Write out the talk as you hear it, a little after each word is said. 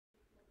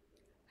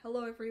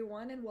Hello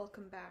everyone and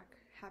welcome back.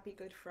 Happy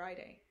Good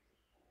Friday.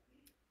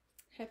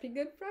 Happy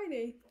Good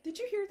Friday. Did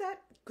you hear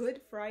that?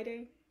 Good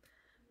Friday?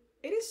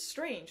 It is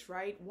strange,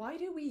 right? Why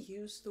do we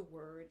use the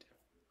word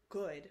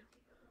good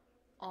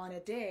on a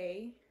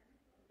day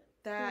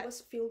that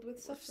was filled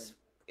with suffering?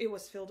 It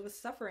was filled with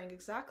suffering,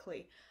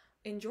 exactly.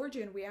 In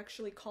Georgian, we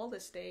actually call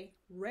this day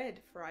Red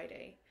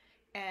Friday,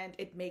 and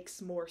it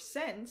makes more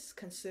sense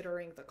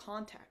considering the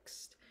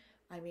context.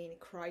 I mean,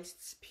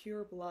 Christ's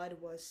pure blood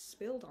was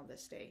spilled on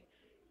this day.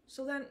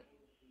 So then,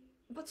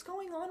 what's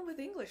going on with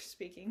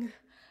English-speaking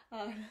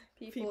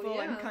people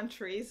and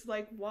countries?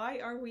 Like, why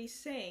are we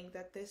saying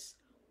that this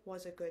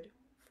was a Good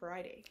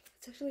Friday?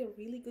 It's actually a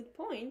really good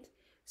point.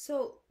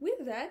 So,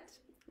 with that,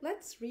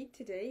 let's read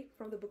today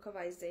from the book of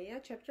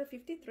Isaiah, chapter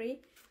 53,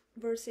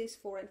 verses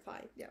 4 and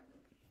 5. Yeah.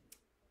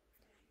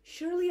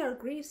 Surely our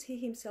griefs he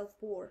himself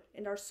bore,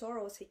 and our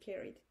sorrows he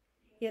carried.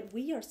 Yet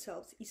we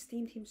ourselves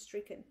esteemed him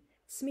stricken,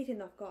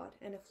 smitten of God,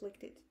 and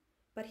afflicted.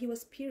 But he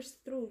was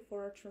pierced through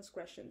for our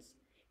transgressions.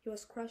 He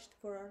was crushed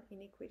for our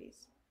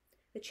iniquities.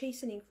 The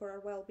chastening for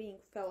our well-being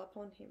fell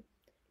upon him.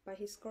 By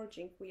his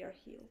scourging we are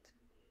healed.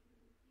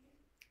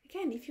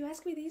 Again, if you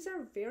ask me, these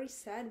are very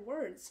sad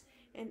words,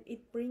 and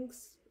it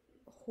brings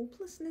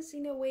hopelessness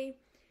in a way.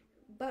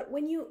 But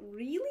when you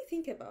really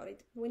think about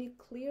it, when you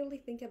clearly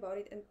think about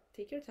it and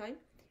take your time,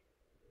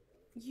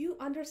 you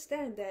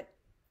understand that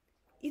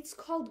it's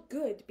called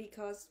good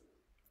because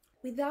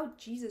without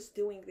Jesus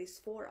doing this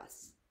for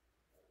us,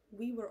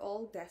 we were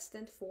all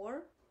destined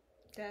for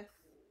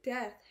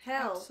death,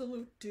 hell,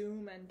 absolute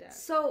doom and death.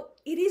 So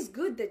it is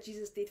good that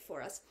Jesus did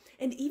for us.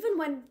 And even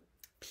when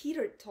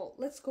Peter told,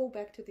 let's go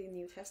back to the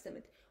New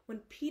Testament, when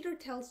Peter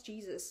tells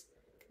Jesus,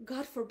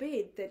 God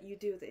forbid that you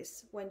do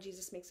this, when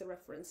Jesus makes a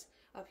reference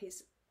of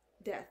his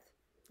death,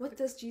 what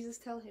does Jesus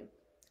tell him?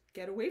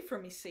 Get away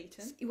from me,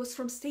 Satan. It was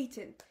from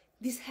Satan.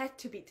 This had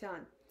to be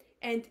done.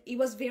 And it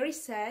was very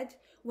sad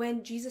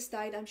when Jesus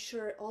died. I'm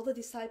sure all the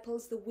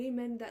disciples, the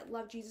women that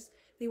loved Jesus,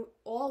 they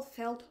all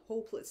felt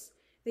hopeless.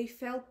 They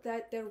felt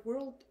that their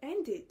world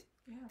ended.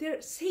 Yeah.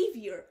 Their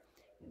Savior,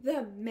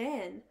 the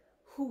man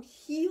who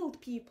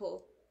healed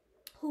people,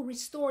 who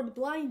restored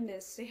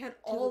blindness. They had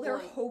all their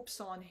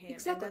hopes on him.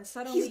 Exactly. And then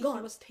suddenly he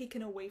was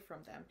taken away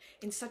from them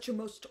in such a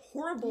most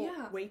horrible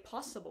way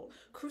possible.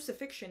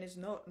 Crucifixion is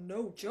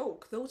no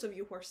joke. Those of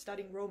you who are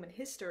studying Roman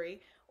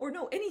history or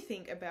know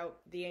anything about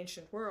the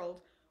ancient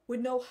world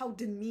would know how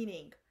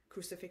demeaning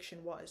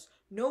crucifixion was.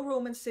 No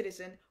Roman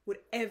citizen would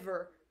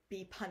ever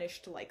be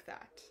punished like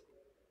that.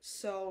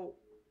 So,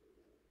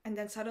 and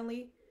then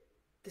suddenly,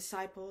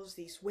 disciples,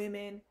 these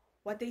women,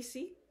 what they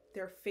see?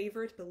 Their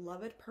favorite,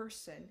 beloved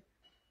person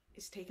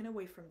is taken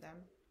away from them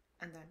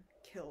and then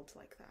killed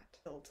like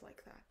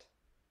that.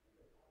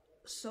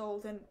 So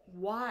then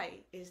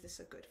why is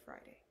this a Good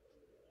Friday?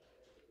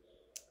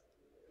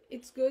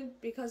 It's good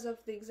because of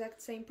the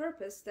exact same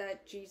purpose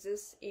that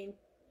Jesus, in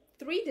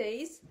 3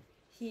 days,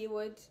 he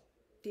would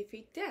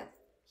defeat death.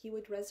 He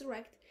would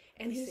resurrect,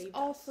 and he's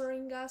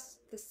offering us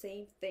the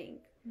same thing.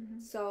 Mm-hmm.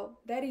 So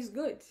that is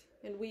good.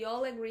 And we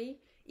all agree,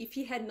 if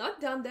he had not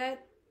done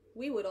that,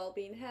 we would all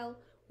be in hell.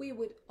 We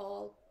would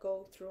all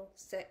go through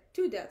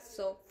two deaths.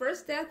 So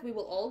first death, we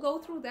will all go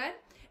through that.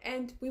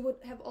 And we would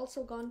have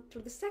also gone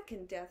through the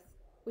second death,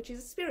 which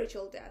is a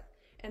spiritual death.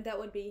 And that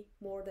would be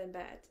more than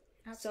bad.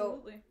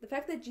 Absolutely. So the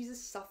fact that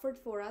Jesus suffered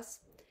for us,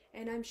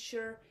 and I'm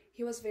sure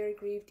he was very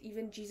grieved.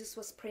 Even Jesus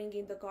was praying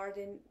in the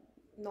garden,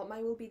 not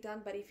my will be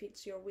done, but if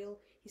it's your will,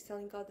 he's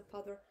telling God the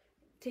Father,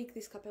 take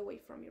this cup away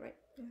from me, right?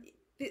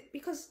 Yeah.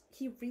 Because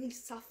he really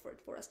suffered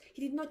for us.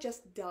 He did not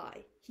just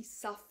die, he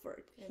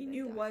suffered. He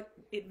knew what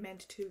it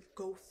meant to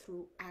go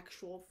through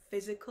actual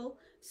physical,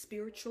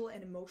 spiritual,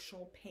 and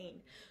emotional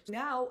pain.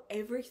 Now,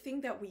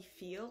 everything that we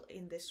feel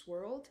in this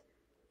world,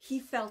 he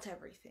felt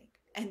everything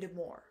and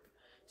more.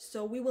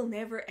 So we will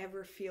never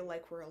ever feel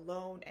like we're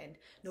alone and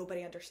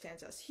nobody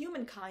understands us.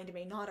 Humankind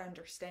may not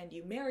understand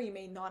you. Mary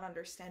may not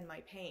understand my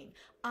pain.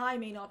 I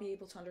may not be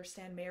able to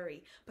understand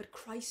Mary, but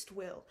Christ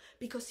will,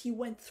 because he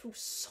went through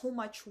so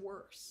much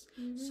worse.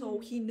 Mm-hmm. So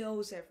he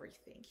knows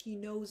everything. He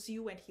knows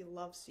you and he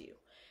loves you.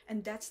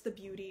 And that's the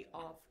beauty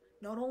of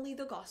not only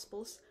the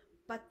Gospels,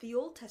 but the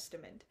Old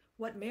Testament.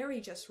 What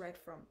Mary just read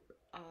from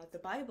the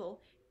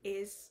Bible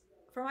is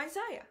from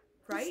Isaiah.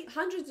 Right? It's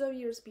hundreds of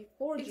years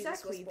before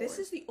Jesus was born. This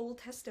is the Old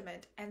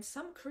Testament, and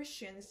some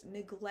Christians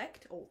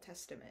neglect Old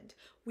Testament.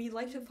 We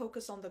like to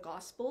focus on the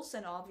Gospels,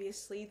 and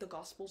obviously the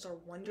Gospels are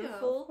wonderful.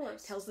 Yeah, of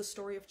course. Tells the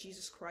story of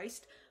Jesus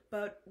Christ,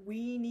 but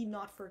we need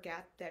not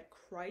forget that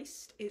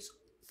Christ is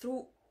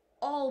through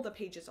all the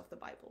pages of the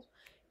Bible.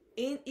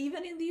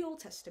 Even in the Old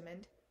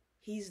Testament,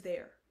 he's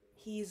there.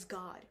 He is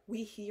God.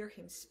 We hear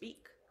him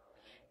speak.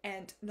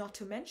 And not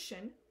to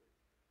mention,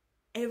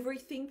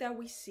 everything that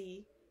we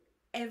see,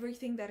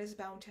 everything that is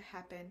bound to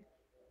happen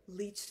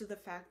leads to the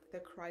fact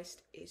that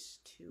Christ is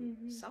to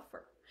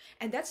suffer.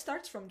 And that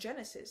starts from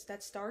Genesis.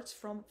 That starts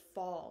from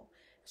fall.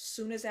 As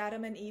soon as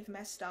Adam and Eve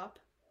messed up,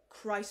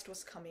 Christ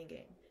was coming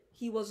in.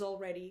 He was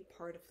already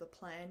part of the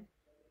plan.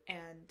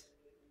 And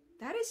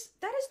that is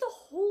the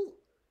whole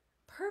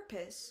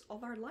purpose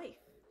of our life.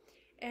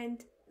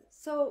 And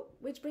so,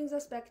 which brings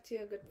us back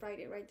to Good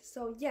Friday, right?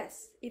 So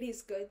yes, it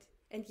is good,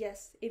 and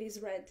yes, it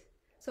is red.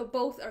 So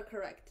both are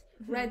correct.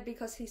 Red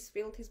because he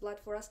spilled his blood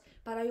for us,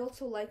 but I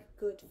also like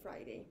Good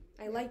Friday.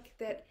 I like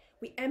that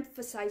we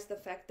emphasize the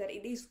fact that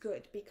it is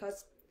good,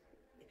 because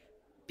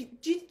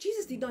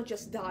Jesus did not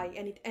just die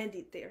and it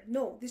ended there.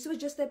 No, this was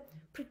just a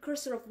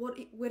precursor of what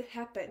it would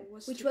happen,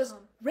 which was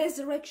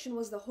resurrection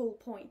was the whole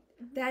point.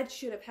 That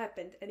should have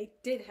happened, and it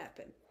did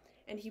happen.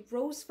 And he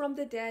rose from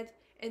the dead,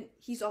 and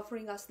he's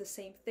offering us the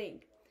same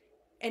thing.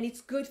 And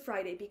it's Good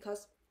Friday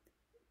because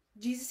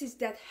Jesus'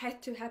 death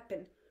had to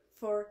happen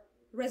for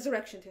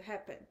resurrection to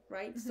happen,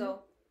 right?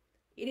 So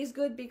it is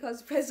good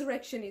because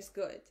resurrection is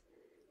good.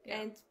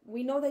 And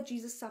we know that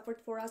Jesus suffered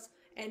for us,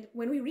 and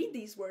when we read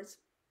these words,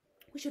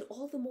 we should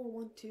all the more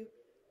want to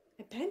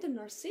abandon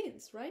our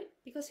sins, right?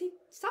 Because he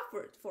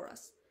suffered for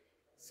us.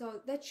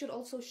 So that should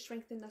also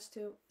strengthen us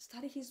to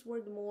study his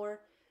word more,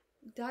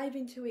 dive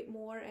into it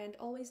more, and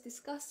always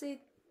discuss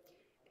it.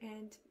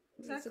 And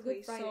it's a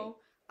Good Friday. So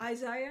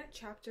Isaiah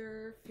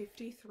chapter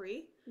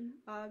 53,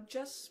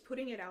 just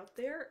putting it out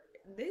there,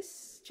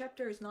 this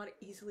chapter is not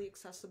easily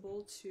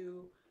accessible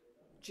to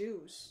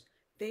Jews.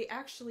 They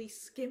actually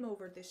skim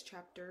over this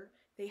chapter.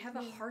 They have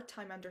a hard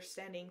time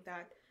understanding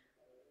that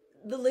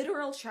the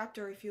literal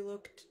chapter, if you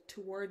look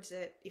towards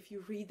it, if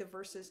you read the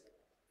verses,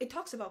 it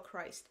talks about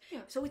Christ.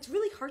 So it's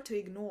really hard to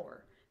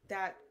ignore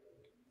that,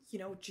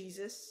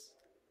 Jesus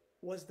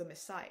was the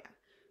Messiah.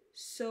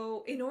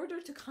 So in order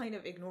to kind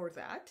of ignore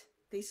that,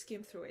 they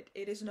skim through it.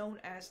 It is known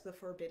as the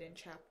forbidden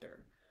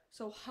chapter.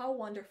 So how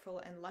wonderful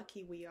and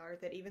lucky we are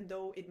that even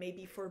though it may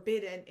be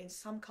forbidden in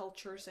some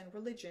cultures and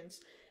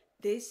religions,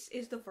 this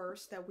is the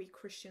verse that we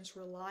Christians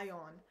rely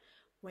on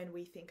when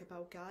we think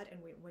about God and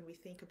when we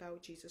think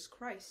about Jesus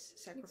Christ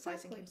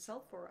sacrificing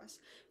himself for us.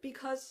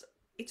 Because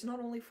it's not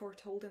only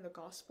foretold in the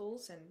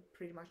Gospels and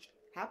pretty much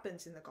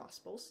happens in the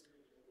Gospels,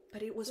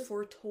 but it was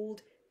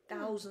foretold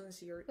thousands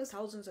of years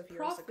ago.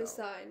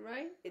 Prophesied,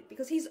 right?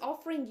 Because he's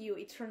offering you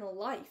eternal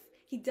life.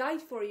 He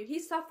died for you, he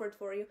suffered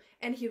for you,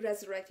 and he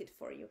resurrected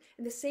for you.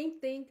 And the same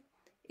thing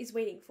is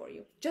waiting for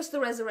you. Just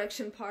the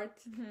resurrection part,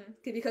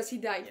 because he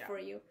died for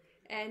you.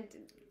 And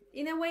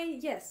in a way,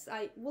 yes,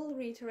 I will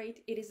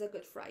reiterate, it is a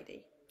Good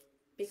Friday.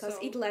 Because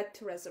it led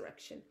to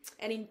resurrection.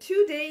 And in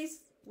 2 days,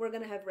 we're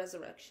going to have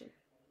resurrection.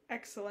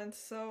 Excellent.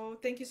 So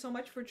thank you so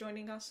much for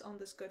joining us on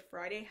this Good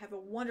Friday. Have a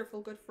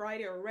wonderful Good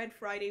Friday or Red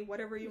Friday,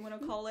 whatever you want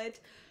to call it.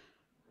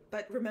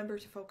 But remember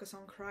to focus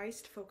on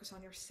Christ, focus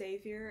on your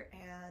Savior,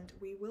 and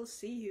we will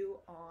see you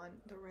on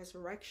the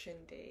Resurrection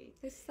Day.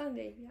 This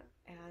Sunday,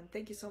 And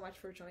thank you so much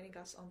for joining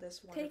us on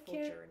this wonderful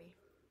journey.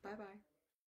 Bye-bye.